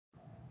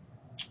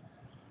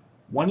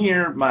One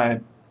year, my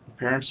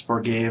parents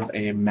forgave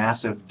a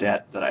massive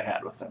debt that I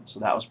had with them, so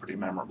that was pretty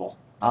memorable.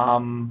 I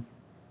don't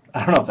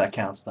know if that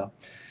counts though.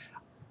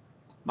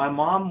 My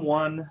mom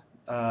won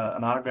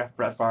an autographed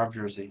Brett Favre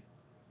jersey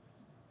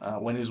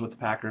when he was with the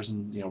Packers,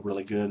 and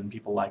really good, and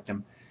people liked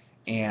him.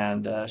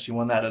 And she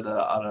won that at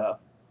a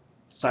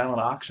silent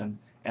auction,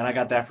 and I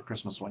got that for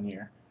Christmas one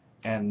year,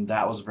 and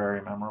that was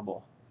very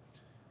memorable.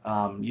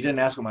 You didn't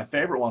ask what my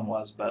favorite one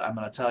was, but I'm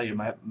going to tell you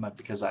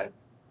because I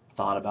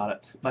thought about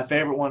it. My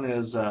favorite one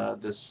is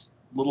this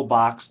little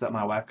box that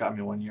my wife got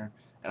me one year,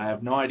 and I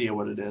have no idea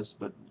what it is,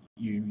 but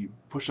you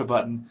push a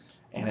button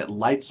and it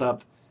lights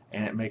up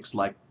and it makes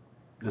like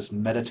this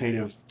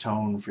meditative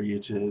tone for you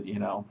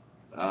to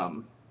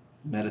um,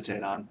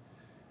 meditate on,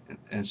 and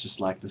it's just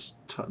like this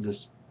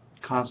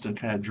constant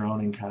kind of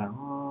droning kind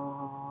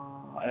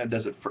of, and it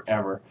does it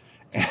forever,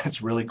 and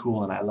it's really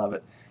cool and I love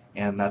it,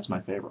 and that's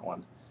my favorite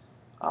one.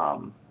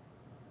 Um,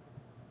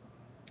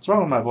 what's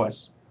wrong with my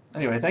voice?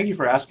 Anyway, thank you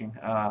for asking.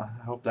 I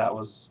hope that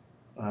was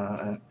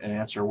an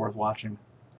answer worth watching.